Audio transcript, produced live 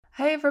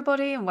Hey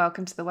everybody, and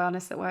welcome to the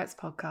Wellness That Works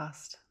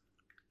podcast.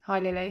 Hi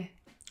Lily.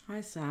 Hi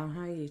Sam,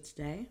 how are you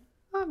today?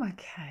 I'm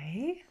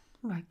okay.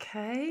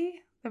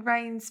 The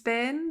rain's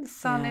been, the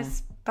sun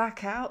is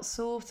back out,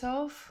 sort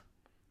of.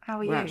 How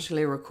are We're you?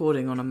 actually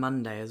recording on a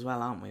Monday as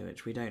well, aren't we?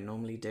 Which we don't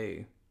normally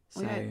do.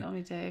 We don't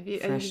normally do. Have you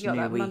fresh got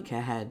new that week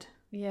ahead.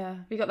 Yeah.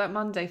 Have you got that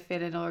Monday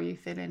feeling, or are you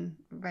feeling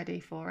ready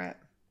for it?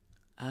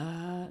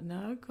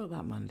 No, I've got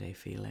that Monday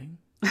feeling.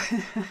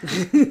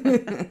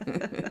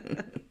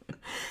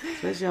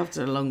 Especially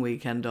after a long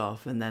weekend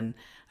off, and then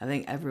I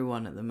think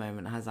everyone at the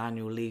moment has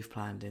annual leave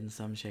planned in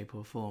some shape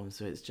or form.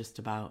 So it's just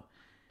about,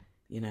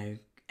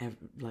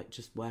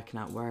 just working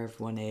out where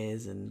everyone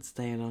is and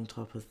staying on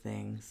top of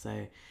things.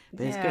 So,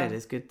 but it's good.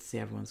 It's good to see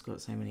everyone's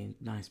got so many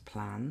nice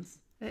plans.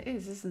 It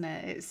is, isn't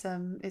it?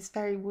 It's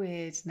very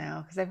weird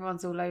now because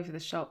everyone's all over the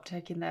shop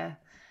taking their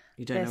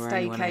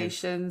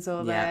staycations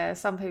or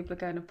some people are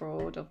going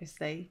abroad.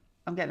 Obviously,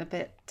 I'm getting a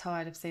bit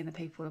tired of seeing the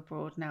people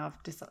abroad now.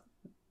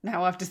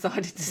 I've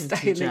decided to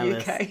stay in the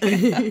UK.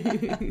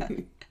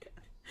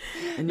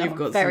 And you've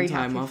got some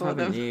time off,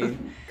 haven't you,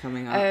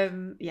 coming up?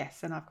 Yes,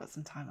 and I've got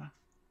some time off.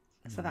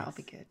 So that'll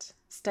be good.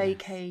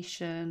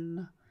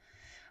 Staycation,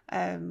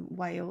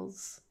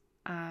 Wales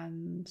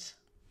and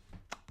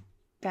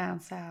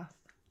down south.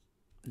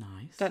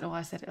 Nice. Don't know why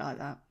I said it like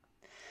that.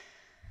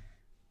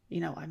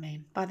 You know what I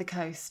mean. By the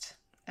coast.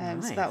 So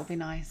that will be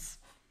nice.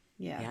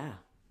 Yeah. Yeah.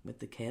 With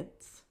the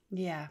kids.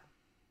 Yeah.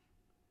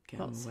 Get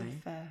them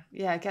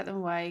away. Get them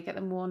away, get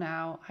them worn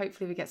out.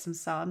 Hopefully we get some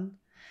sun.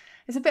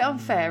 It's a bit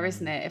unfair,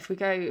 isn't it? If we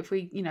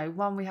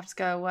we have to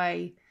go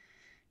away.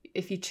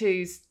 If you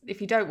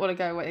don't want to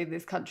go away in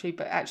this country,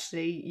 but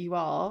actually you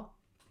are,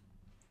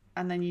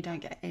 and then you don't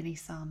get any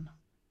sun.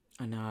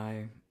 I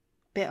know.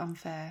 Bit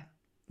unfair.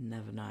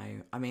 Never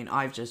know. I mean,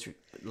 I've just,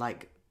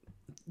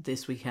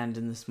 this weekend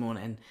and this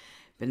morning,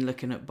 been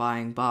looking at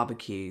buying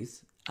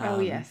barbecues. Oh,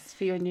 yes,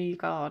 for your new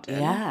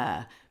garden.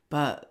 Yeah,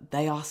 but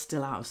they are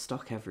still out of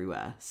stock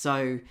everywhere.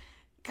 So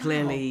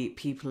clearly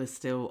people are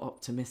still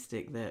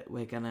optimistic that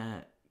we're going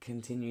to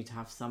continue to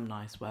have some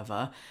nice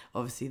weather.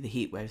 Obviously the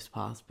heat wave's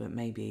passed, but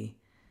maybe,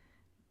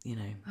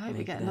 I hope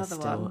we get there's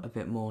another still one. a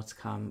bit more to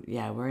come.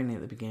 Yeah, we're only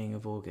at the beginning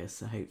of August,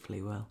 so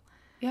hopefully we'll.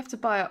 You have to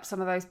buy up some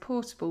of those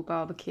portable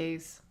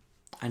barbecues.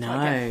 I know. So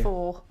I get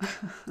 4.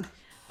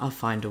 I'll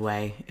find a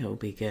way. It'll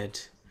be good.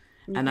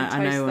 You can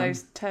toast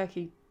those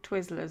turkey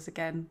Twizzlers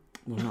again.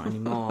 Well, not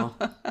anymore.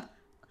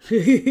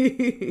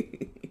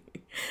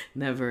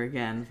 Never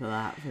again for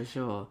that, for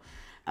sure.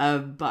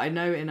 But I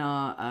know in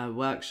our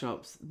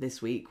workshops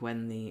this week,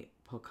 when the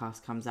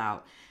podcast comes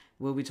out,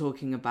 we'll be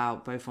talking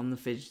about, both on the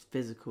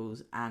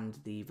physicals and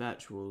the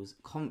virtuals,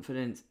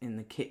 confidence in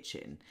the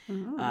kitchen.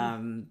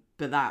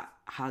 But that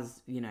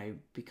has,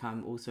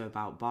 become also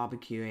about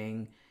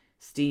barbecuing,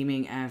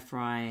 steaming, air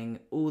frying,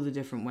 all the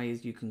different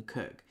ways you can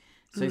cook.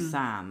 So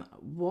Sam,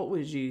 what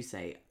would you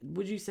say?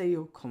 Would you say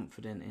you're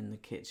confident in the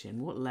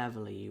kitchen? What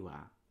level are you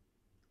at?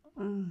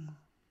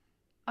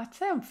 I'd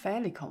say I'm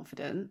fairly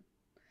confident.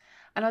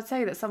 And I'd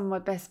say that some of my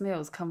best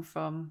meals come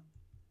from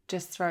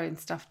just throwing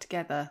stuff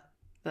together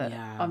that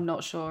I'm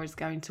not sure is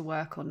going to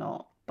work or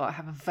not, but I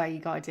have a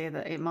vague idea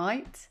that it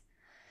might.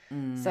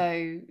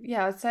 So,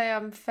 yeah, I'd say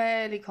I'm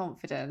fairly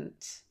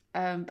confident.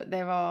 But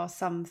there are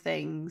some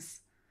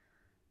things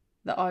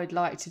that I would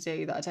like to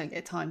do that I don't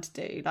get time to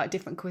do, like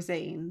different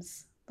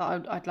cuisines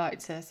that I'd like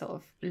to sort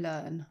of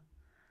learn.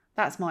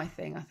 That's my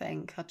thing, I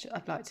think.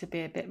 I'd like to be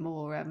a bit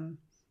more,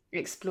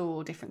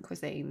 explore different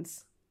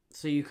cuisines.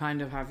 So you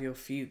kind of have your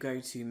few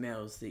go-to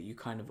meals that you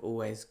kind of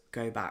always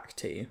go back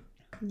to.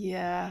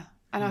 Yeah.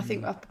 And I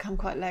think I've become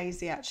quite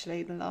lazy,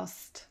 actually, the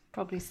last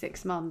probably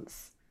 6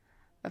 months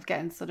of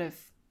getting sort of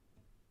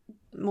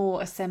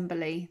more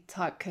assembly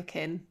type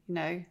cooking,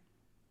 when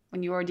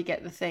you already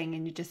get the thing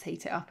and you just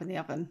heat it up in the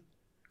oven.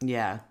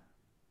 Yeah.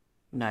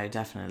 No,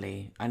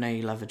 definitely. I know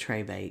you love a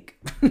tray bake.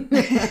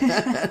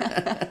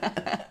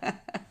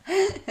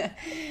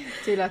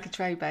 Do like a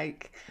tray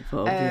bake. For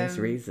obvious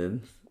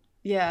reasons.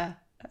 Yeah.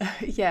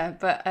 Yeah,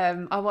 but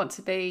I want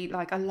to be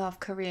I love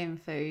Korean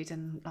food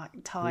and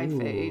Thai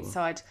food.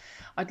 So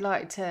I'd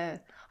like to,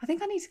 I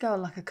think I need to go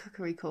on a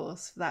cookery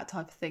course for that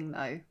type of thing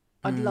though.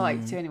 I'd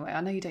like to anyway.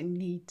 I know you don't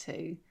need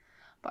to,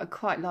 but I'd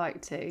quite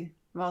like to,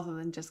 rather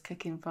than just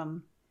cooking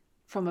from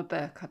a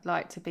book. I'd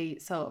like to be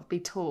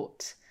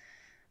taught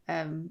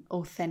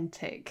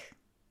authentic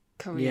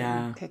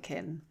Korean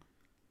cooking.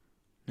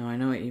 No, I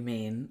know what you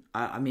mean.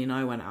 I mean,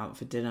 I went out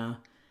for dinner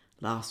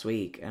last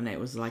week and it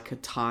was like a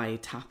Thai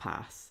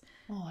tapas.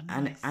 Oh,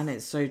 nice. And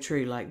it's so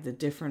true, the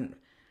different,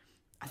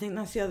 I think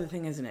that's the other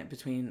thing, isn't it,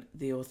 between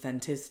the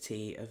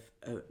authenticity of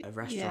a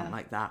restaurant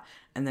like that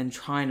and then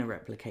trying to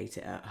replicate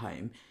it at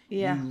home.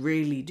 You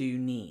really do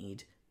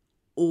need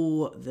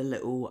all the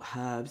little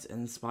herbs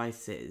and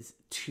spices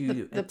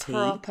to the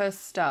proper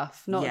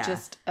stuff, not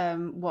just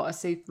what a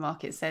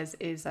supermarket says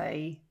is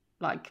a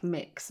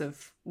mix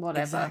of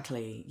whatever.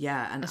 Exactly.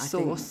 Yeah, and I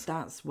think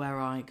that's where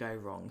I go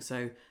wrong.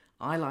 So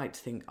I like to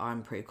think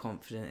I'm pretty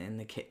confident in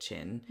the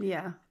kitchen.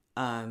 Yeah.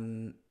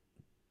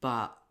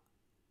 But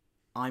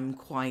I'm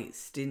quite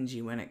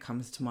stingy when it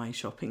comes to my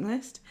shopping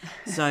list.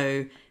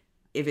 So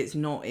if it's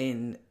not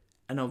in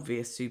an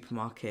obvious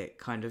supermarket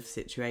kind of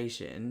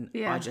situation,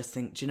 I just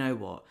think, do you know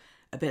what?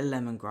 A bit of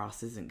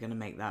lemongrass isn't going to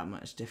make that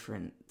much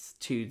difference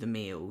to the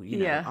meal. You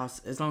know,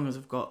 as long as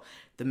I've got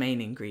the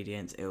main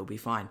ingredients, it'll be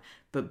fine.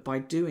 But by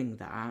doing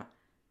that,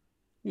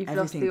 you've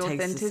lost the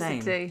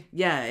authenticity.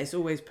 Yeah, it's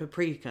always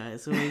paprika,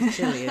 it's always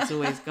chili, it's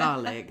always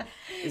garlic,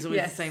 it's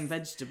always the same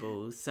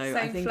vegetables. So same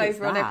I think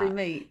flavour on every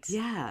meat.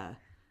 Yeah.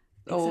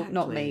 Or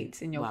not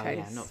meat in your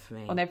case. Yeah, not for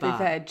me. On every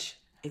veg.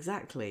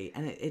 Exactly.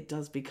 And it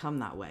does become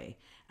that way.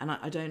 And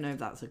I don't know if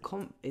that's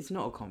it's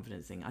not a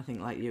confidence thing. I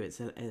think like you, it's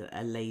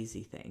a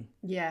lazy thing.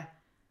 Yeah.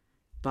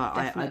 But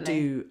I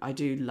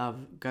do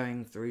love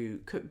going through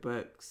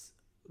cookbooks,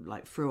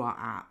 like through our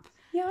app.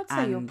 Yeah, I'd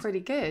say you're pretty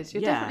good.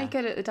 You're definitely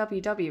good at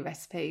the WW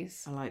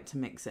recipes. I like to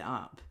mix it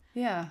up.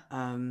 Yeah.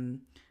 And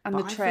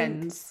the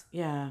trends.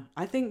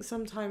 I think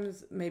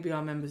sometimes maybe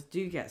our members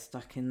do get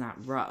stuck in that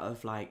rut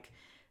of like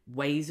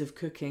ways of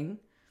cooking.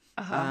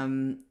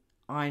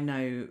 I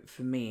know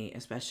for me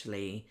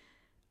especially,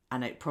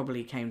 and it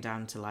probably came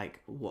down to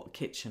like what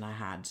kitchen I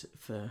had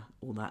for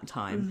all that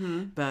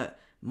time, but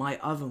my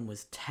oven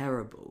was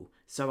terrible,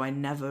 so I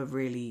never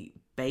really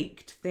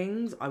baked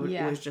things. I would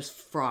always just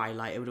fry,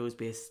 like it would always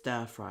be a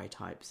stir fry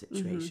type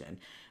situation.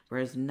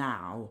 Whereas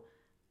now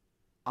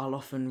I'll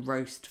often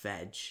roast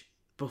veg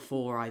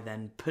before I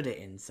then put it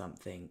in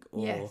something,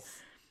 or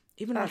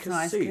even that's like a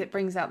nice, soup. It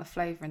brings out the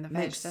flavour in the veg,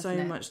 makes so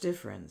much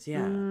difference.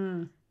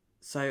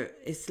 So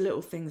it's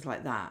little things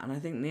like that. And I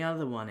think the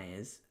other one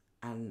is,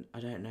 and I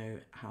don't know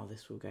how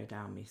this will go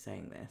down, me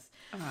saying this,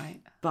 all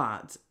right,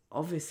 but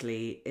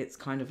obviously it's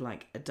kind of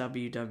like a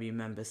WW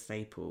member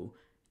staple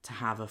to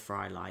have a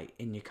fry light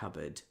in your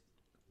cupboard.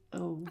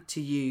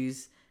 To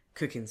use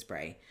cooking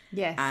spray.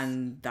 Yes.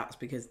 And that's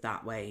because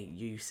that way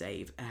you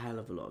save a hell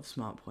of a lot of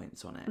smart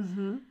points on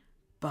it.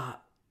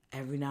 But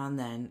every now and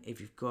then, if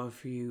you've got a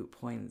few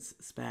points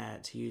spare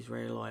to use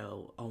rail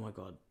oil, oh my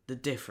God, the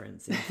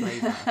difference in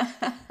flavour.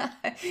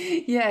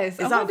 Yes,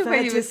 I wonder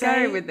where you were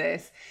going with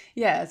this.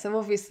 Yeah, so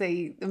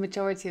obviously the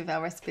majority of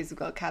our recipes have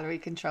got calorie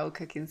control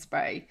cooking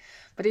spray.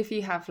 But if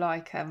you have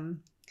like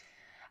an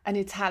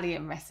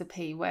Italian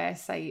recipe where,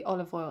 say,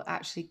 olive oil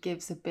actually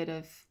gives a bit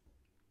of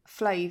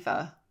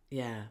flavour,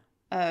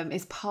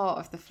 is part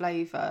of the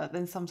flavour,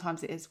 then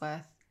sometimes it is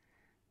worth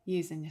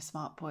using your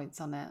smart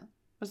points on it.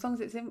 As long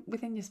as it's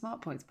within your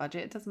smart points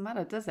budget, it doesn't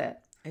matter, does it?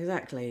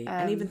 Exactly.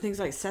 And even things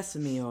like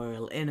sesame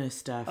oil in a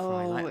stir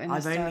fry.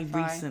 I've only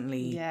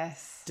recently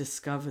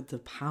discovered the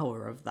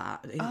power of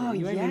that.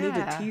 You only need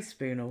a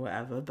teaspoon or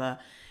whatever,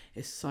 but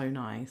it's so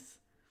nice.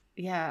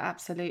 Yeah,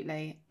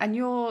 absolutely. And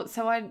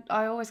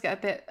I always get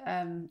a bit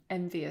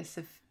envious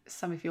of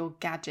some of your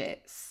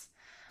gadgets.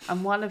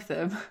 And one of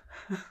them,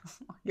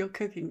 your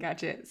cooking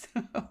gadgets.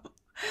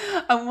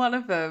 And one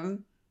of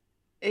them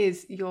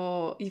is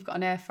you've got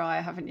an air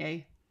fryer, haven't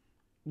you?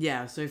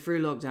 Yeah, so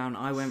through lockdown,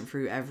 I went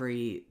through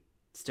every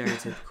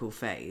stereotypical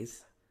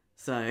phase.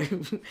 So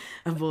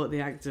I bought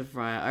the active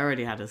fryer. I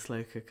already had a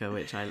slow cooker,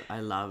 which I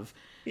love.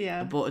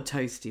 Yeah. I bought a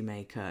toasty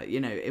maker. You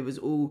know, it was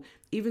all,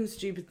 even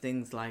stupid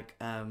things like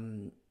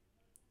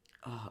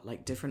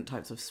different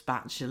types of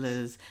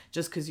spatulas,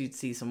 just because you'd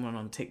see someone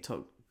on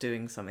TikTok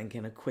doing something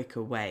in a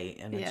quicker way,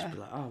 and I'd just be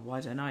like, oh,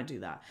 why don't I do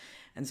that?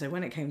 And so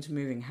when it came to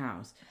moving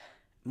house,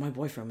 my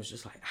boyfriend was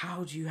just like,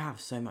 how do you have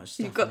so much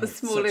stuff? You've got the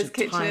smallest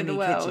kitchen in the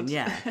world.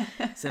 Yeah.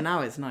 So now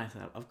it's nice.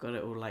 I've got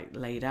it all like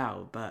laid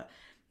out. But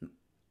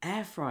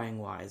air frying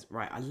wise,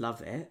 right, I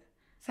love it.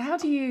 So how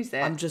do you use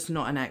it? I'm just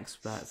not an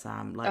expert,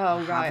 Sam. Like,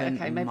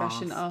 okay. Maybe I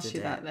shouldn't ask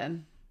you that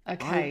then.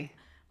 Okay.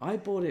 I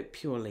bought it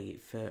purely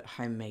for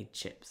homemade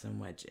chips and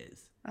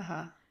wedges.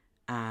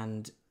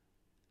 And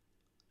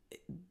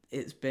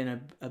it's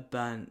been a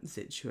burnt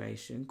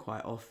situation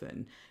quite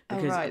often.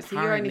 Because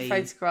so you only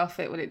photograph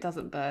it when it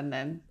doesn't burn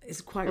then?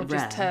 It's quite rare. Or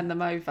just turn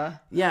them over?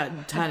 Yeah,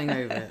 turning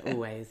over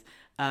always.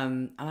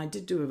 And I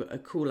did do a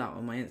call out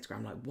on my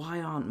Instagram, like,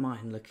 why aren't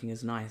mine looking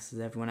as nice as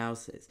everyone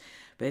else's?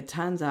 But it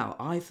turns out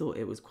I thought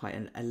it was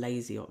quite a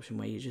lazy option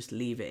where you just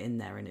leave it in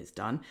there and it's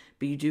done.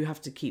 But you do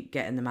have to keep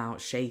getting them out,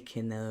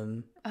 shaking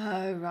them.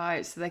 Oh,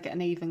 right. So they get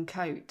an even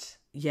coat.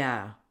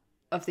 Yeah.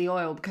 Of the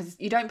oil, because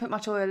you don't put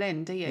much oil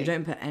in, do you? You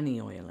don't put any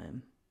oil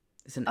in.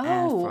 It's an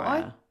air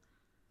fryer.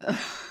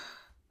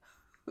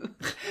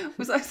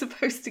 Was I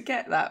supposed to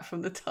get that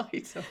from the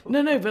title?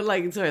 No, but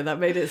like, sorry, that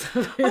made it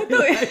sound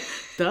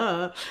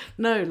duh.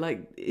 No,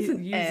 like, it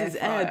uses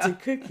air to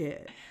cook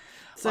it.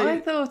 So I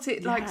thought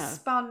it like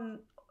spun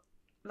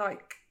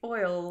like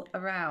oil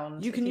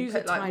around. You can use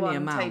a tiny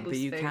amount, but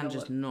you can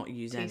just not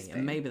use any.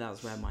 And maybe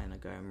that's where mine are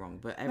going wrong.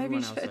 But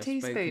everyone else I've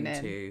spoken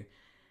to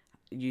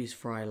use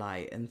fry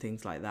light and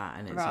things like that,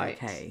 and it's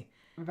okay.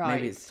 Right.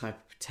 Maybe it's the type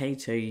of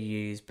potato you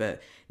use,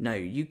 but no,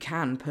 you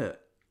can put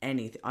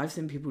anything. I've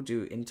seen people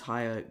do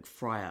entire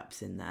fry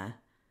ups in there.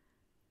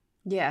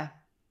 Yeah.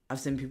 I've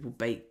seen people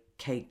bake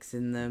cakes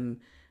in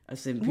them. I've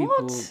seen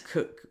people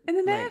cook in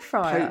an air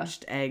fryer.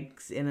 Poached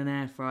eggs in an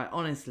air fryer.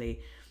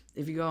 Honestly,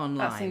 If you go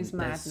online, seems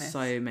there's madness.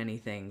 so many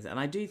things. And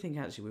I do think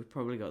actually we've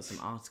probably got some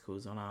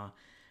articles on our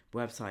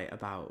website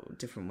about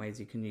different ways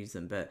you can use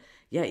them. But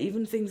yeah,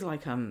 even things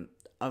like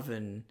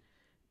oven,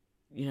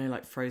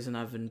 like frozen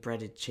oven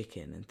breaded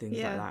chicken and things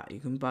like that. You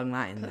can bung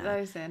that in Put there.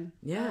 those in.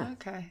 Yeah. Oh,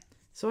 okay.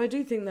 So I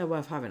do think they're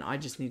worth having. I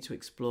just need to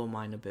explore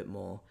mine a bit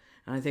more.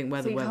 And I think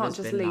where So the weather's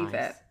been nice. you can't just leave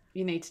it.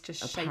 You need to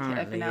just shake it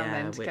every now and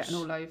then to get it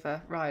all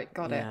over. Right,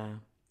 got it.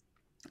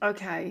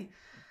 Okay.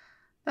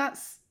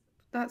 That's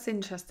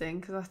interesting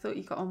because I thought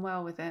you got on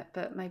well with it,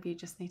 but maybe you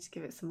just need to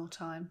give it some more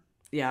time.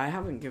 Yeah, I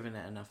haven't given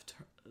it enough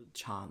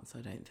chance,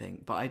 I don't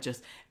think. But I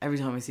just, every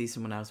time I see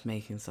someone else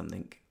making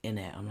something in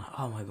it, I'm like,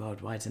 oh my God,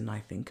 why didn't I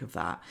think of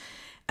that?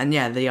 And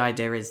yeah, the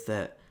idea is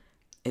that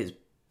it's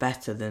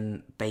better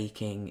than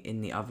baking in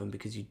the oven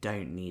because you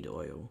don't need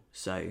oil.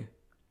 So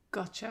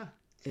gotcha.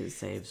 It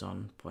saves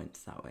on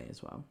points that way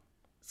as well.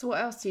 So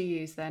what else do you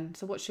use then?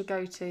 So what's your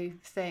go-to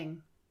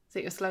thing? Is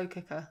it your slow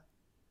cooker?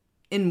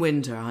 In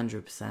winter,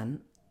 100%.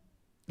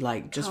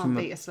 Like just Can't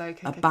from beat a slow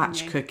cooker, a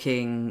batch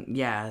cooking,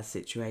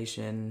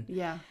 situation.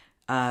 Yeah.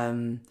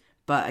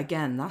 But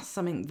again, that's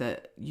something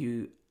that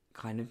you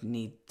kind of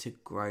need to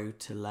grow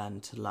to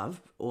learn to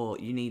love, or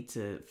you need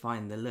to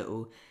find the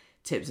little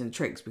tips and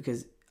tricks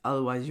because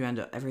otherwise you end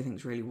up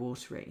everything's really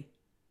watery.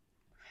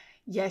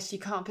 Yes, you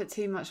can't put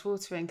too much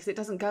water in because it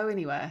doesn't go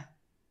anywhere.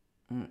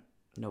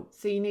 Nope.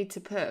 So you need to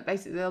put,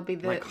 basically there'll be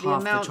the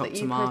half amount the that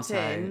you tomato, put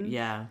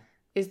in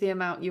is the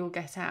amount you'll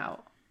get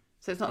out.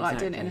 So it's not like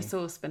doing it in a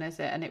saucepan, is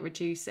it? And it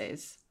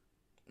reduces.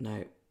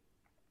 No.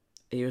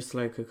 Are you a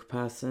slow cooker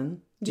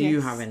person? Do you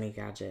have any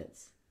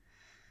gadgets?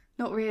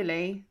 Not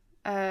really.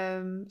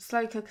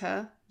 Slow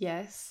cooker,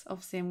 yes,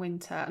 obviously in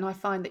winter. And I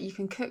find that you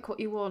can cook what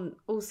you want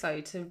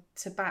also to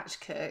batch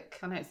cook.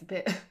 I know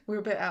it's we're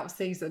a bit out of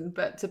season,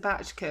 but to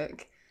batch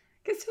cook,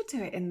 you can still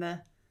do it in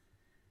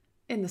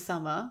the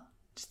summer.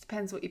 Just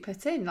depends what you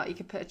put in. Like you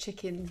could put a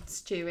chicken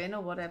stew in or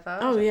whatever.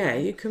 Oh yeah,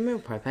 you can meal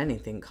prep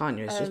anything, can't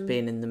you? It's just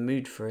being in the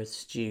mood for a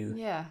stew.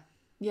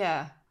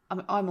 Yeah.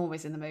 I'm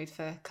always in the mood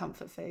for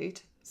comfort food,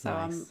 so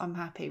nice. I'm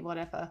happy,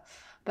 whatever.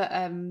 But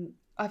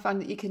I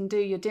find that you can do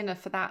your dinner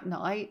for that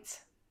night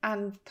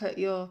and put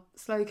your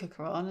slow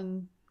cooker on,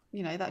 and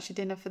that's your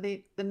dinner for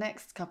the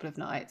next couple of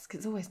nights because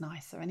it's always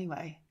nicer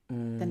anyway.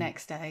 The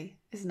next day,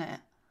 isn't it?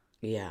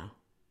 Yeah.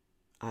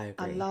 I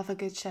agree. I love a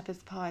good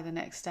shepherd's pie the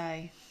next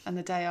day and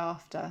the day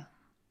after.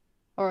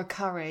 Or a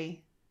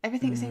curry.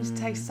 Everything seems to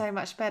taste so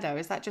much better.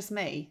 Is that just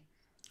me?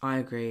 I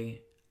agree.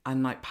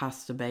 And like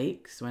pasta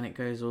bakes, when it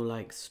goes all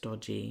like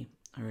stodgy.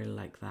 I really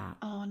like that.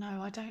 Oh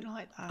no, I don't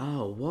like that.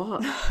 Oh,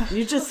 what?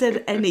 You just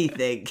said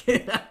anything.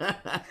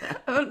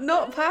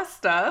 Not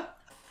pasta.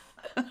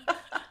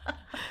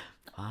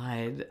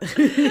 Fine.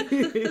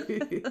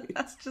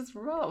 That's just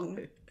wrong.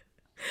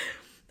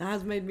 That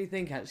has made me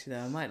think actually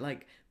though. I might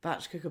like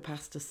batch cook a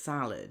pasta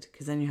salad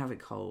because then you have it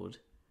cold.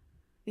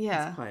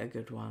 Yeah. That's quite a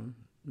good one,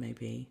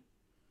 maybe.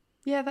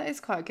 Yeah, that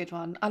is quite a good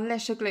one.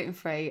 Unless you're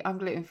gluten-free. I'm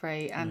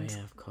gluten-free and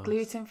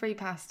gluten-free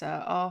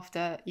pasta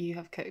after you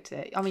have cooked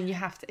it. I mean, you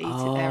have to eat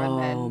it there and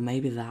then. Oh,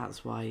 maybe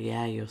that's why,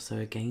 you're so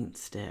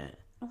against it.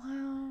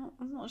 Well,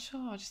 I'm not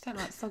sure. I just don't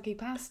like soggy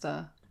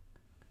pasta.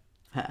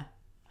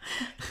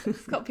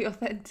 It's got to be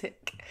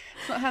authentic.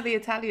 It's not how the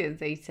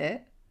Italians eat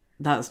it.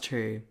 That's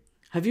true.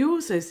 Have you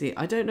also seen,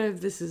 I don't know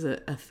if this is a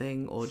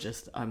thing or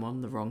just I'm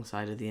on the wrong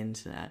side of the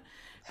internet,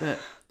 but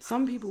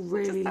some people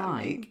really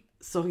like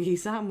soggy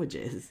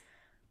sandwiches.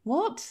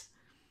 What?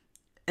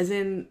 As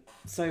in,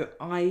 so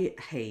I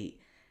hate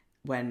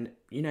when,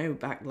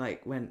 back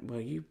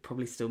you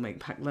probably still make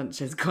packed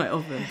lunches quite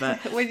often,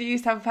 but... When you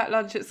used to have a packed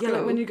lunch at school. Yeah,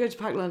 like when you go to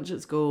packed lunch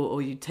at school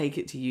or you take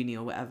it to uni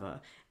or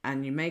whatever,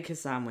 and you make a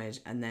sandwich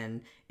and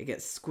then it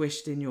gets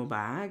squished in your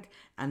bag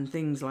and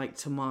things like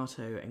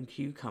tomato and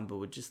cucumber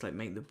would just like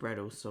make the bread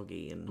all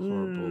soggy and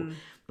horrible.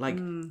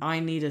 I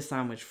need a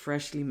sandwich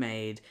freshly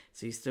made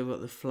so you still got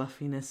the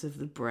fluffiness of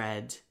the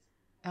bread.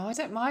 Oh, I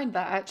don't mind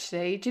that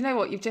actually. Do you know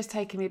what? You've just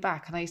taken me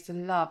back, and I used to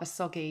love a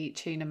soggy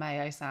tuna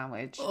mayo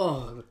sandwich.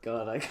 Oh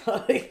God, I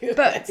can't even.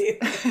 But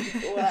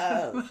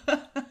wow,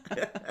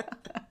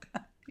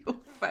 your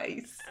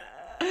face.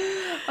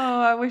 Oh,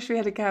 I wish we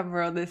had a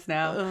camera on this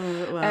now.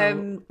 Oh,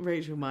 well,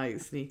 Rachel might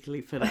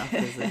sneakily put it up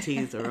as a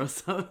teaser or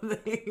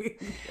something.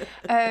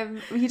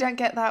 You don't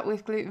get that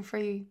with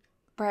gluten-free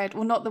bread.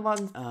 Well, not the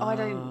ones I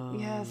don't.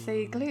 Yeah,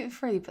 see,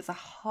 gluten-free puts a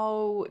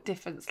whole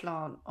different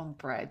slant on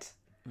bread.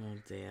 Oh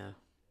dear.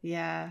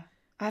 Yeah,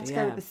 I had to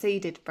go with the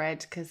seeded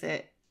bread because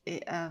it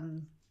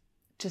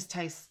just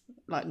tastes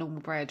like normal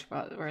bread,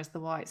 whereas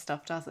the white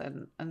stuff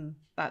doesn't, and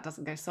that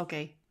doesn't go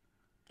soggy.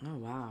 Oh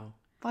wow.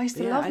 But I used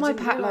to love my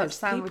packed lunch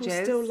sandwiches.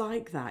 People still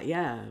like that,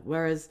 yeah.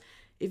 Whereas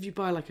if you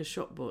buy like a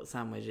shop bought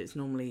sandwich, it's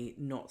normally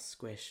not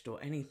squished or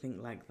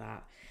anything like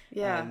that.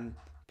 Yeah.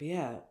 But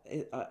yeah,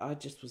 I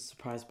just was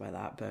surprised by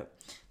that. But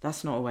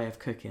that's not a way of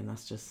cooking.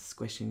 That's just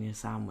squishing your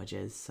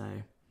sandwiches. So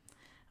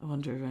I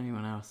wonder if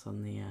anyone else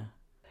on the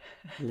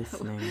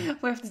listening.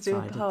 We have to do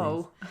a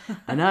poll.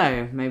 I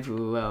know, maybe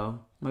we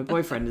will. My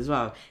boyfriend as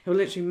well. He'll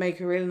literally make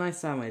a really nice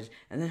sandwich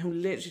and then he'll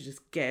literally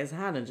just get his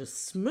hand and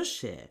just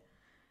smush it.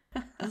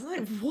 I was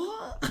like,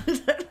 what?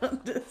 I don't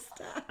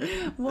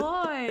understand.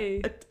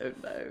 Why? I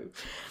don't know.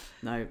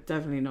 No,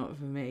 definitely not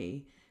for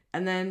me.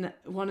 And then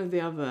one of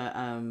the other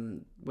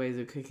ways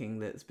of cooking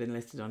that's been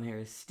listed on here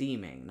is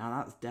steaming. Now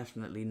that's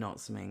definitely not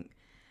something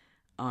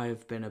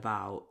I've been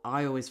about.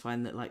 I always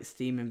find that like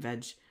steaming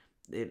veg,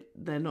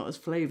 they're not as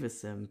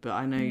flavoursome, but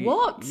I know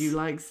you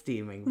like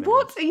steaming veg.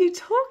 What are you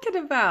talking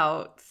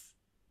about?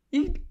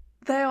 They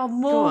are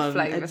more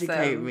flavoursome.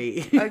 Educate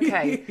me.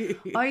 Okay,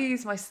 I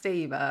use my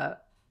steamer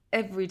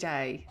every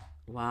day.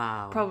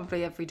 Wow.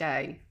 Probably every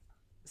day.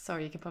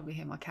 Sorry, you can probably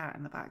hear my cat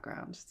in the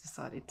background. Just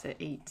decided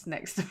to eat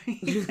next to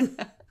me.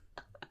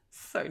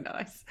 So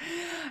nice.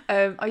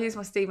 I use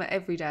my steamer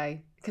every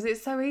day because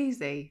it's so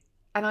easy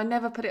and I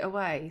never put it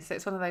away. So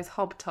it's one of those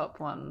hob top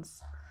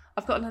ones.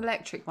 I've got an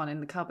electric one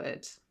in the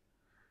cupboard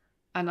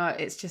and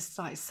it's just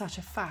like such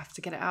a faff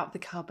to get it out of the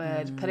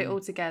cupboard, put it all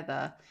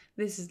together.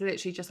 This is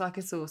literally just like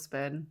a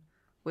saucepan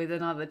with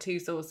another 2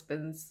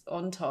 saucepans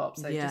on top.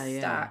 So just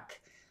stack.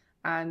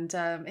 And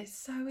it's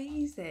so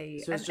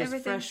easy. So it's just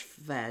fresh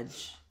veg.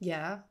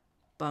 Yeah.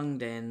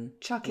 Bunged in.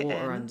 Chuck it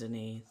water in.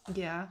 underneath.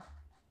 Yeah.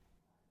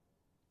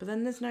 But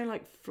then there's no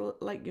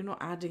like you're not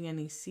adding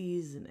any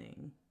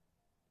seasoning.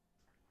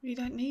 You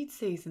don't need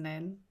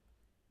seasoning.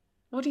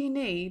 What do you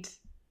need?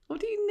 What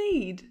do you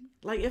need?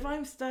 Like if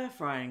I'm stir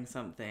frying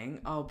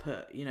something, I'll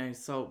put,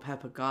 salt,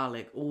 pepper,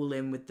 garlic all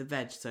in with the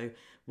veg. So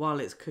while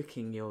it's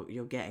cooking,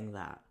 you're getting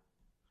that.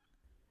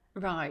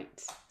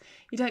 Right.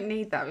 You don't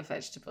need that with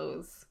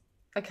vegetables.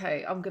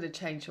 Okay, I'm going to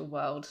change your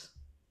world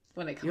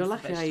when it comes You're to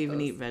lucky vegetables. I even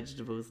eat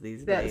vegetables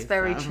these days. That's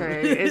very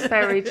true. It's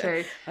very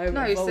true. I'm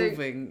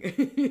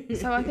evolving.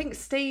 So I think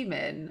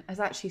steaming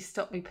has actually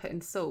stopped me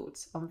putting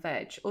salt on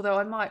veg, although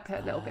I might put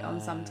a little bit on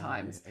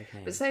sometimes.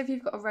 Okay. But say if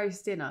you've got a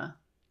roast dinner,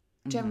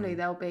 generally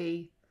there'll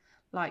be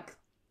like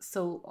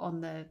salt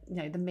on the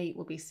meat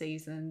will be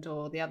seasoned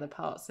or the other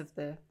parts of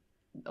the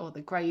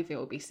gravy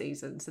will be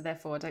seasoned. So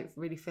therefore I don't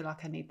really feel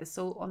like I need the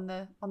salt on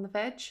the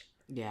veg.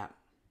 Yeah.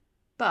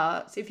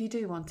 But if you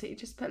do want it, you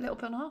just put a little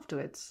bit on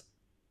afterwards.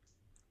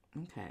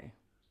 Okay.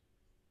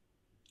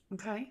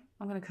 Okay,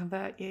 I'm going to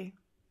convert you.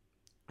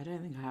 I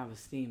don't think I have a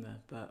steamer,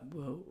 but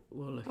we'll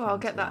look. Well, I'll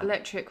get that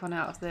electric one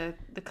out of the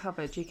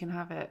cupboard. You can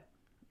have it.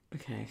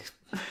 Okay.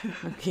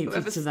 I'll keep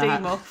it to steam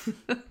that. off.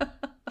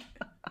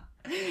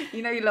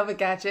 You love a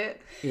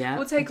gadget. Yeah.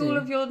 We'll take all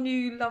of your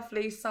new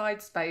lovely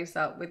side space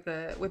up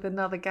with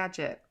another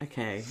gadget.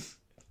 Okay.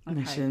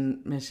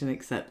 Mission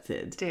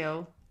accepted.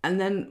 Deal. And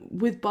then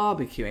with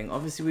barbecuing,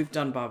 obviously we've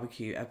done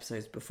barbecue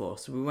episodes before,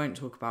 so we won't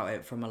talk about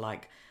it from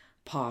a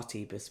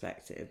party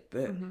perspective.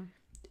 But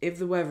if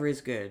the weather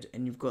is good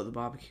and you've got the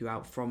barbecue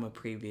out from a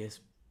previous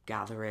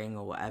gathering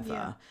or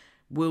whatever,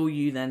 will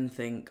you then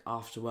think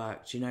after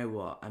work, do you know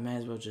what? I may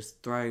as well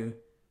just throw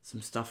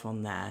some stuff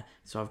on there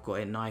so I've got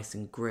it nice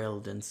and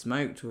grilled and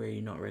smoked, or are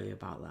you not really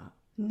about that?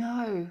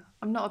 No,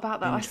 I'm not about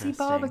that. I see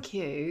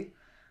barbecue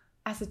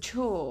as a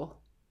chore.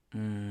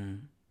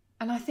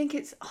 And I think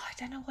I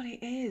don't know what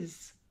it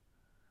is.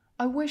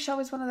 I wish I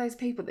was one of those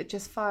people that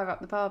just fire up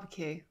the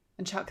barbecue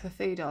and chuck the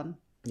food on.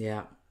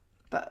 Yeah.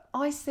 But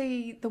I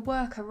see the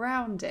work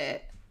around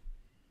it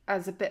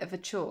as a bit of a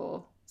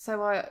chore.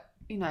 So I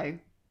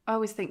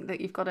always think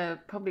that you've got to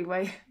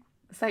probably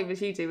same as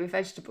you do with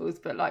vegetables,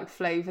 but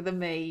flavour the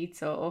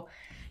meat or,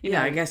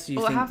 I guess you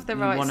think have the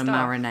you right want to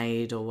stuff.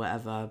 marinade or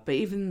whatever. But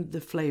even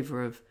the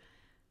flavour of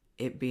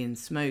it being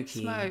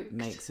smoky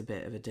makes a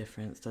bit of a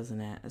difference, doesn't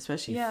it?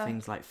 Especially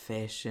things like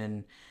fish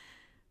and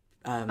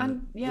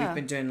we've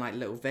been doing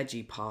little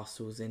veggie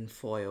parcels in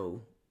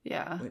foil,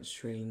 which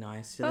is really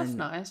nice. So that's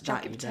nice.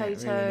 Jacket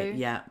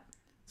potato,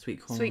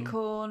 sweet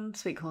corn.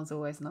 Sweet corn's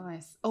always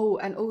nice. Oh,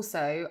 and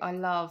also I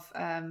love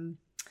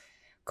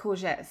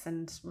courgettes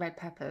and red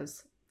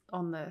peppers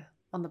on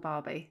the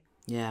barbie.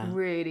 Yeah,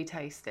 really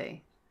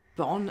tasty.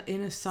 But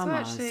in a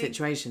summer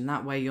situation,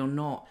 that way you're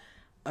not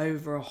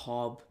over a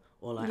hob.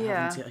 Or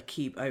having to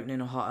keep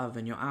opening a hot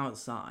oven, you're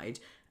outside,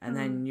 and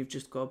then you've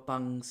just got to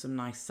bung some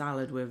nice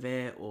salad with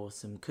it, or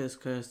some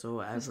couscous or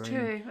whatever. It's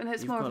true, and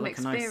it's more of an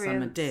experience. A nice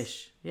summer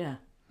dish, yeah.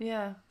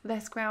 Yeah,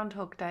 less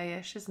Groundhog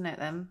Day-ish, isn't it?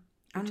 Then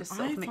and just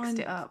sort of mixed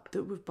it up.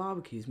 That with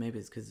barbecues, maybe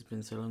it's because it's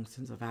been so long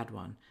since I've had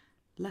one.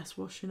 Less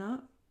washing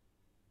up,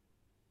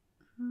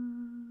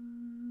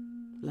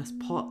 less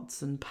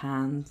pots and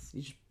pans.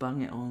 You just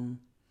bung it on.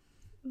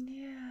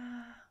 Yeah.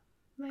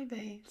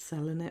 Maybe.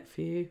 Selling it for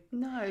you?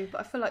 No,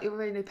 but I feel like you're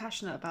really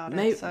passionate about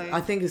it. So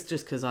I think it's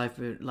just because I've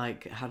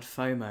had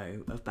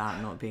FOMO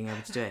about not being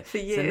able to do it. For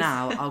years. So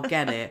now I'll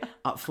get it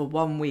up for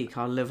 1 week.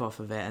 I'll live off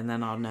of it, and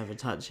then I'll never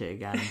touch it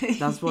again.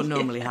 That's what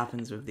normally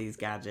happens with these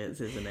gadgets,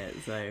 isn't it?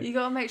 So you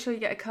got to make sure you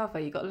get a cover.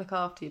 You got to look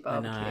after your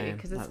barbecue,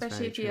 because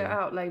especially if you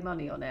outlay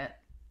money on it,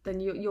 then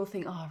you'll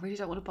think, I really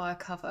don't want to buy a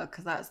cover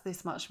because that's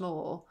this much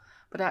more.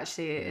 But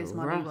actually, it is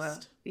money well.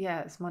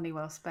 Yeah, it's money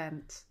well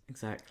spent.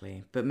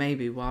 Exactly. But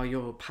maybe while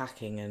you're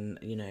packing and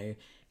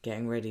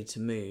getting ready to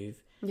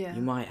move,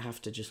 you might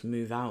have to just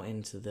move out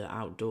into the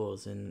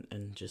outdoors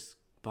and just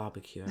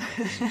barbecue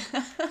everything.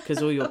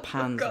 Because all your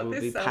pans will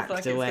be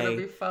packed away. It's going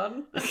to be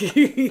fun.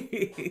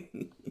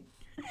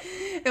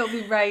 It'll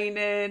be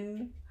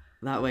raining.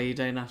 That way you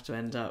don't have to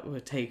end up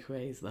with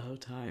takeaways the whole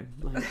time.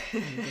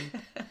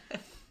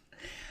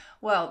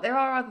 Well, there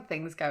are other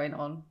things going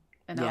on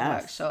in our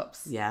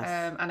workshops.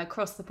 Yes. And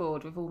across the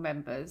board with all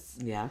members.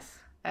 Yes.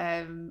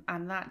 And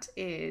that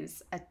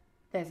is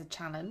there's a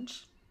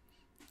challenge.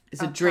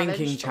 It's a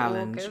drinking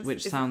challenge,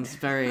 which sounds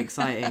very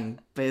exciting,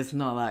 but it's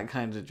not that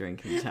kind of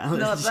drinking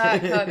challenge. Not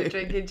that kind of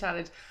drinking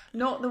challenge.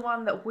 Not the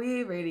one that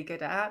we're really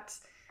good at.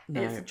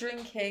 No. It's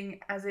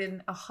drinking as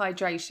in a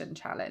hydration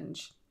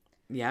challenge.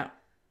 Yeah.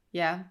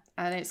 Yeah.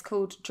 And it's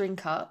called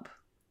Drink Up.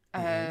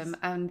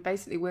 And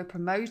basically we're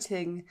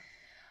promoting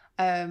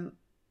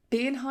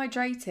being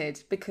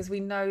hydrated because we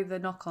know the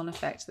knock-on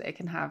effect that it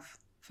can have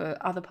for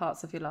other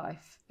parts of your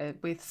life,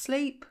 with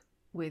sleep,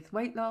 with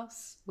weight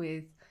loss,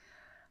 with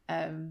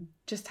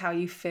just how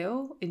you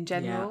feel in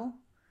general.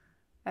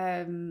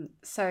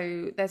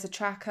 So there's a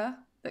tracker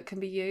that can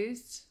be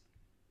used.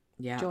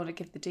 Yeah. Do you want to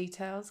give the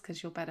details?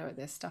 Because you're better at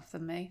this stuff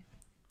than me.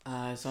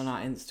 It's on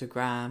our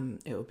Instagram.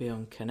 It will be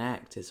on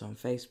Connect. It's on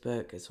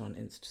Facebook. It's on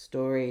Insta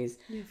Stories.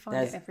 You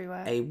find it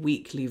everywhere. A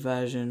weekly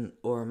version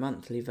or a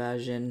monthly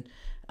version.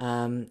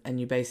 And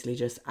you basically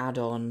just add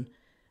on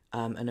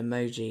an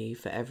emoji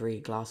for every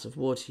glass of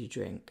water you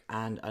drink.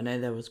 And I know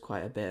there was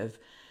quite a bit of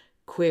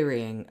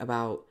querying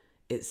about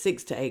it's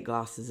 6 to 8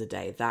 glasses a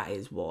day. That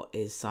is what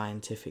is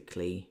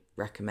scientifically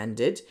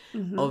recommended.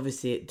 Mm-hmm.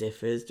 Obviously, it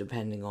differs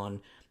depending on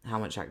how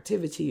much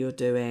activity you're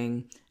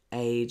doing,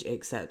 age,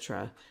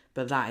 etc.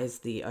 But that is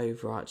the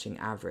overarching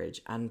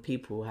average. And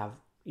people have,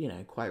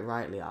 quite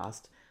rightly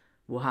asked,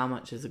 well, how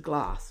much is a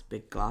glass?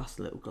 Big glass,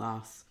 little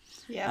glass.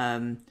 Yeah.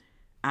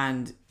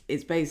 And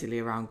it's basically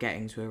around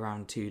getting to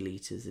around 2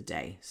 litres a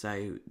day.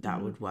 So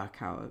that would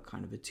work out at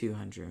kind of a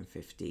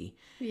 250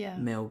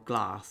 ml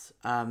glass.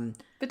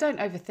 But don't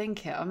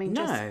overthink it. I mean,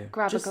 just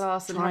grab a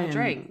glass and have a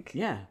drink.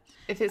 Yeah.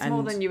 If it's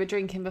more than you were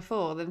drinking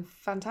before, then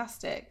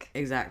fantastic.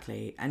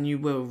 Exactly. And you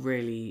will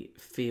really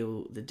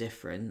feel the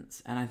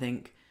difference. And I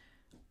think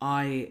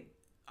I've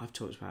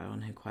talked about it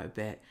on here quite a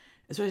bit.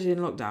 Especially in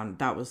lockdown,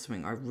 that was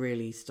something I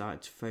really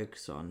started to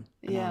focus on.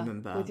 And I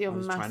remember with your I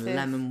was trying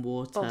lemon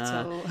water.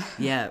 Bottle.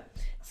 Yeah.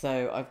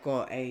 So I've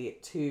got a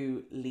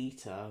 2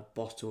 litre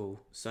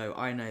bottle. So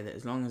I know that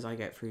as long as I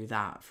get through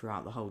that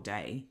throughout the whole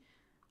day,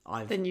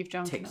 then you've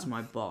drunk ticked enough.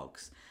 My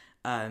box.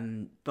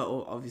 But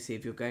obviously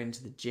if you're going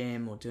to the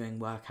gym or doing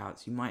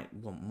workouts, you might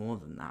want more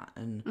than that.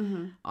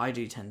 And I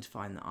do tend to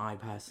find that I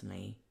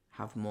personally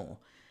have more.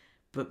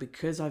 But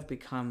because I've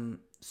become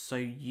so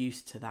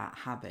used to that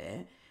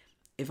habit,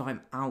 if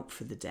I'm out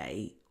for the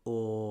day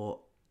or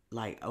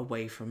like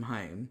away from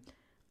home,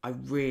 I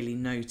really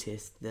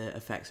notice the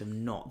effects of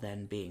not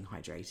then being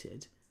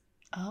hydrated.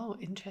 Oh,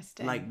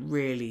 interesting. Like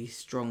really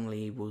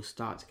strongly will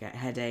start to get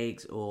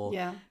headaches or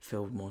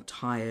feel more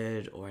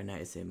tired, or I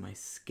notice it in my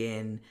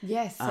skin.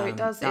 Yes, so it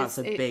does. That's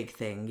a big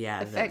thing,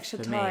 affects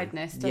your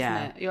tiredness,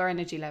 doesn't it? Your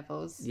energy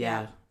levels.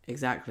 Yeah,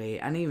 exactly.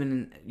 And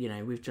even,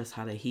 we've just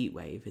had a heat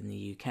wave in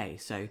the UK.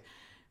 So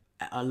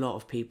a lot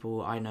of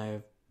people I know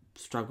have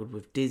struggled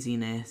with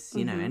dizziness,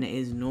 and it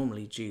is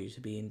normally due to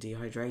being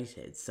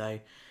dehydrated. So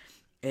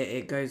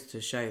it goes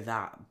to show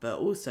that. But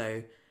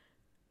also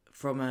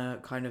from a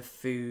kind of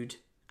food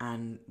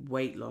and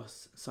weight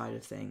loss side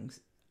of things,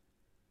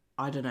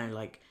 I don't know,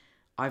 like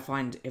I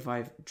find if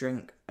I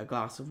drink a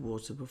glass of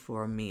water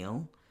before a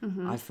meal,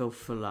 I feel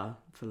fuller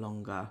for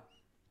longer.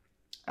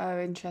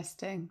 Oh,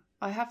 interesting.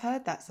 I have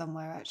heard that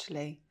somewhere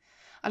actually.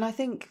 And I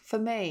think for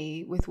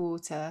me with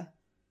water,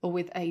 or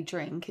with a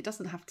drink, it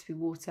doesn't have to be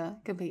water,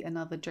 it can be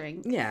another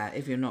drink. Yeah,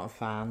 if you're not a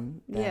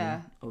fan,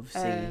 then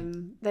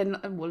obviously. Then,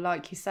 well,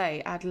 like you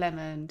say, add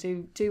lemon,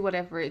 do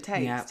whatever it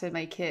takes to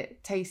make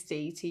it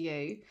tasty to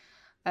you.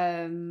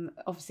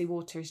 Obviously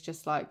water is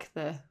just like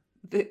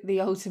the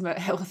ultimate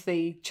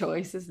healthy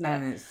choice, isn't it?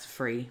 And it's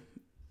free.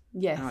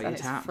 Yes, and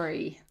it's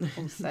free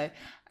also.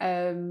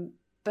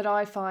 But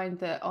I find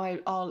that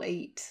I'll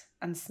eat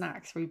and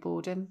snack through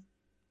boredom.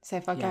 So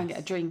if I go and get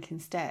a drink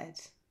instead,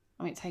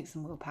 I mean, it takes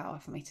some willpower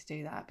for me to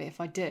do that. But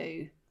if I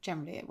do,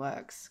 generally it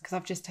works. Because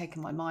I've just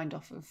taken my mind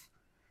off of,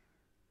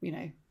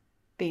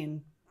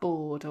 being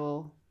bored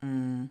or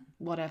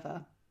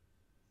whatever.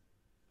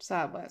 So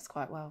it works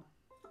quite well.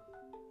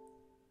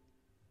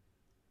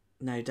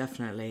 No,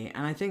 definitely.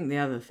 And I think the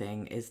other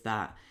thing is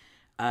that,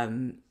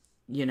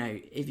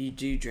 if you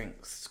do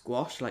drink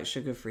squash, like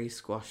sugar-free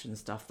squash and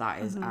stuff,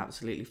 that is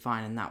absolutely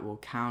fine and that will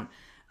count.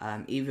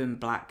 Even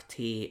black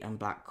tea and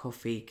black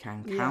coffee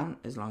can count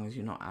as long as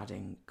you're not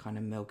adding kind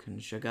of milk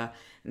and sugar.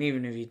 And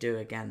even if you do,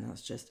 again,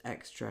 that's just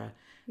extra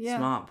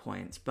smart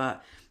points.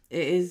 But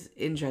it is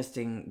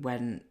interesting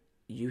when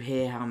you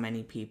hear how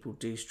many people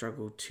do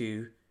struggle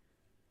to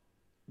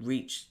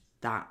reach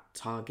that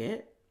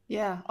target.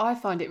 Yeah, I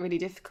find it really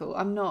difficult.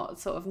 I'm not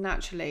sort of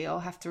naturally,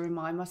 I'll have to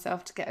remind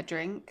myself to get a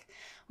drink,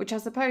 which I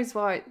suppose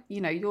why,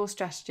 your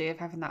strategy of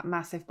having that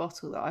massive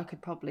bottle that I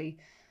could probably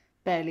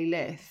barely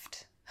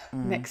lift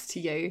next to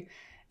you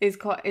is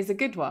a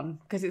good one,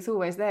 because it's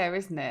always there,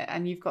 isn't it?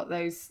 And you've got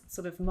those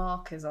sort of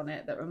markers on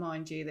it that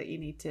remind you that you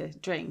need to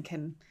drink.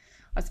 And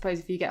I suppose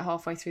if you get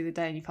halfway through the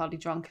day and you've hardly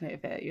drunk a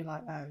bit, you're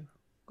like, oh, I've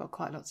got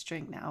quite a lot to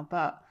drink now.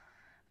 But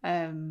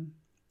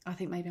I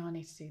think maybe I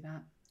need to do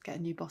that, get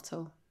a new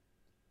bottle.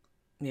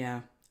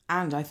 Yeah.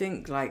 And I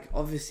think, like,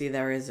 obviously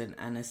there isn't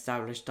an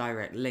established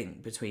direct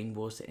link between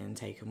water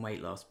intake and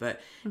weight loss,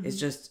 but it's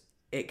just,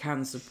 it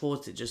can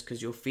support it just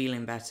because you're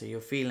feeling better, you're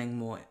feeling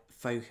more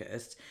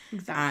focused.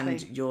 Exactly.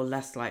 And you're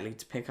less likely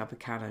to pick up a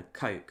can of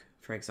Coke,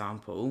 for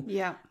example.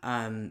 Yeah.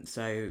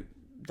 So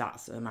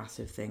that's a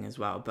massive thing as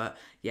well. But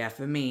yeah,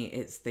 for me,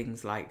 it's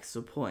things like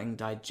supporting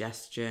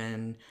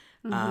digestion,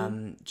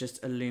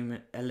 just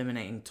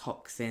eliminating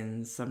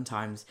toxins.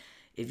 Sometimes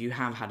if you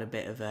have had a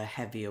bit of a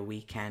heavier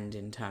weekend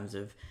in terms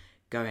of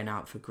going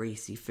out for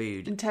greasy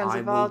food, in terms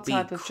of our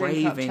type of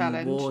drink up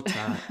challenge,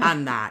 water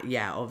and that,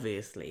 yeah,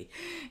 obviously,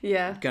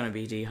 yeah, gonna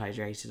be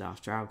dehydrated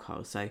after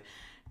alcohol. So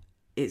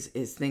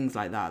it's things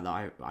like that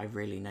I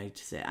really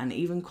notice it. And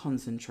even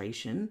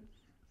concentration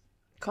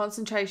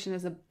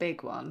is a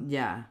big one.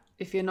 Yeah,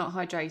 if you're not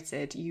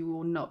hydrated, you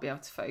will not be able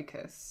to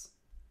focus,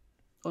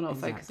 or not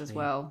focus as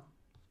well.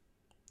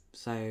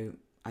 So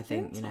I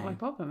think that's what my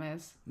problem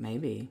is.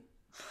 Maybe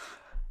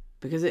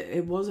because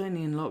it was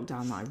only in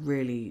lockdown that I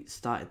really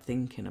started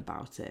thinking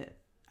about it.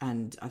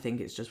 And I think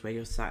it's just where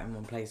you're sat in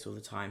one place all the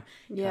time.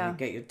 You kind of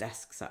get your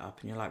desk set up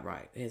and you're like,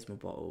 right, here's my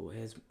bottle,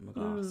 here's my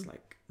glass.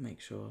 Like,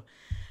 make sure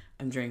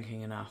I'm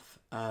drinking enough.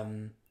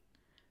 But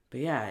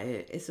yeah,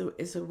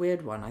 it's a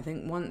weird one. I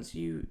think once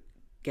you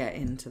get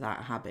into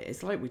that habit,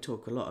 it's like we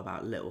talk a lot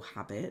about little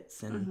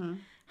habits and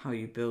how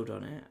you build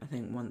on it. I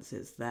think once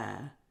it's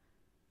there,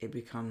 it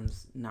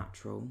becomes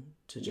natural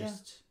to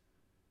just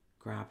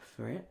grab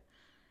for it.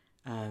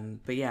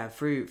 But yeah,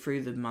 through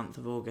the month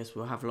of August,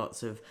 we'll have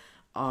lots of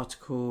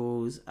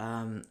articles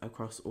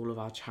across all of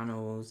our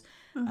channels.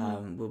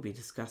 We'll be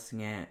discussing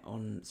it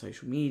on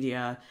social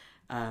media.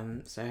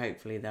 So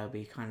hopefully there'll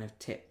be kind of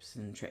tips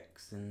and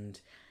tricks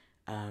and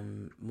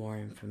more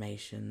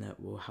information that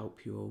will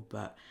help you all.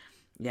 But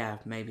yeah,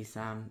 maybe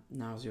Sam,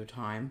 now's your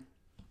time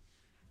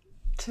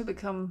to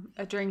become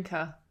a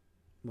drinker.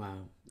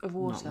 Well, of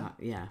water.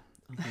 Yeah,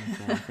 I think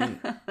so.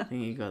 I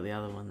think you got the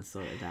other one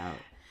sorted out.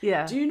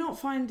 Yeah. Do you not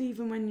find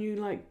even when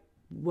you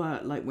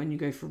work, when you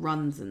go for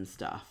runs and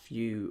stuff,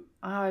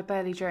 I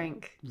barely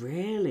drink.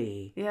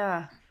 Really?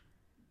 Yeah.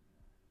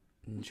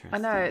 Interesting. I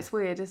know, it's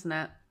weird, isn't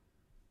it?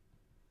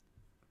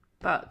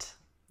 But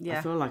yeah,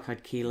 I feel like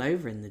I'd keel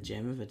over in the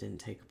gym if I didn't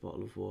take a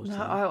bottle of water.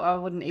 No, I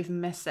wouldn't even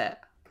miss it.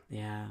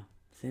 Yeah,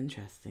 it's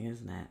interesting,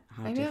 isn't it?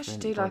 How maybe I should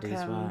do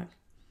bodies work.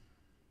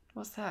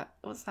 What's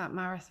that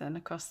marathon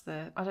across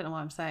the... I don't know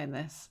why I'm saying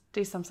this.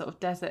 Do some sort of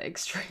desert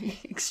extreme.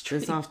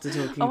 Just after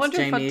talking to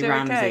Jamie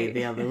Ramsey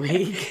the other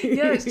week.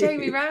 Yeah, it's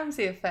Jamie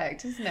Ramsey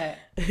effect, isn't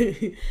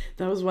it?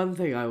 That was one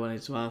thing I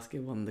wanted to ask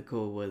him on the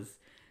call was,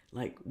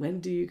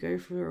 when do you go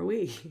for a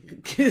wee?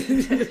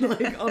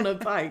 On a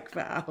bike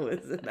for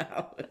hours and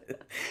hours.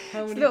 It's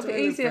a little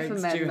bit easier for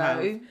men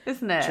though,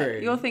 isn't it? True.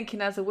 You're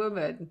thinking as a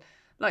woman...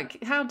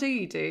 how do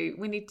you do?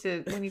 We need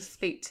to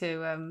speak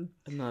to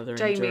another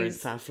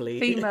Jamie's athlete,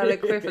 female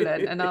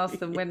equivalent, and ask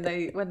them when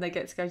they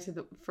get to go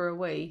for a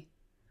wee.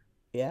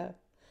 Yeah,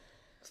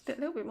 it's a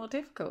little bit more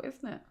difficult,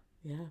 isn't it?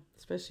 Yeah,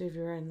 especially if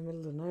you're out in the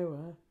middle of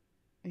nowhere.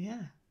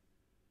 Yeah.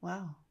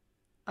 Wow.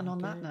 And on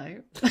that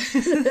note,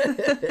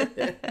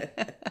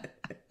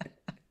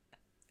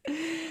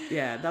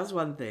 yeah, that's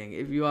one thing.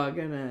 If you are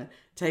gonna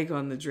take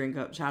on the drink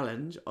up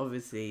challenge,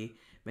 obviously,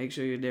 make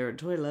sure you're near a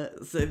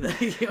toilet so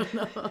that you're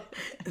not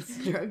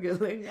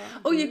struggling.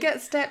 Oh, you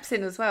get steps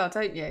in as well,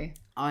 don't you?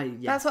 Yes,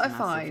 that's what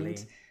massively. I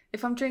find.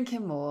 If I'm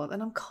drinking more,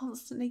 then I'm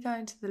constantly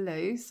going to the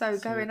loo. So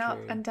going up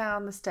and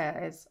down the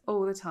stairs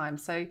all the time.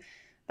 So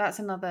that's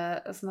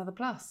another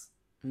plus.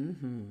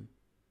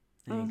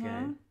 There you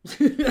go.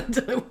 I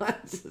don't know why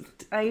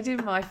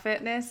aiding my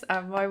fitness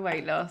and my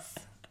weight loss.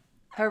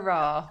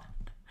 Hurrah.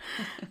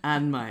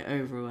 And my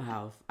overall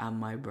health and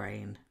my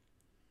brain.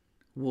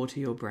 Water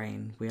your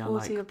brain. We are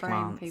water your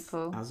plants, brain,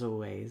 people. As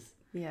always.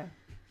 Yeah.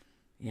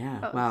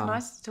 Yeah. It's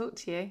nice to talk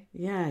to you.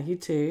 Yeah, you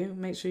too.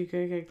 Make sure you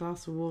go get a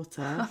glass of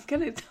water.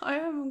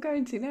 I'm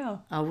going to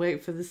now. I'll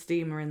wait for the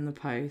steamer in the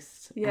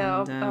post. Yeah,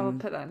 I'll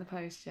put that in the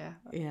post, yeah.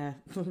 Yeah,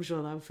 I'm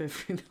sure that'll fit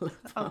through the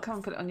laptop. I'll come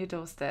and put it on your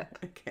doorstep.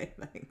 Okay,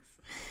 thanks.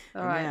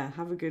 All right. Yeah,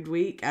 have a good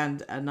week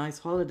and a nice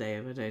holiday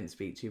if I don't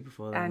speak to you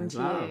before then as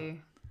well. And you.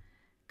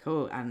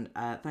 Cool. And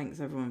thanks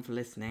everyone for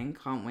listening.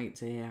 Can't wait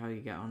to hear how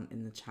you get on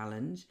in the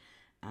challenge.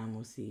 And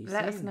we'll see you soon.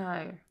 Let us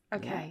know.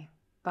 Okay. Yeah.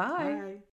 Bye.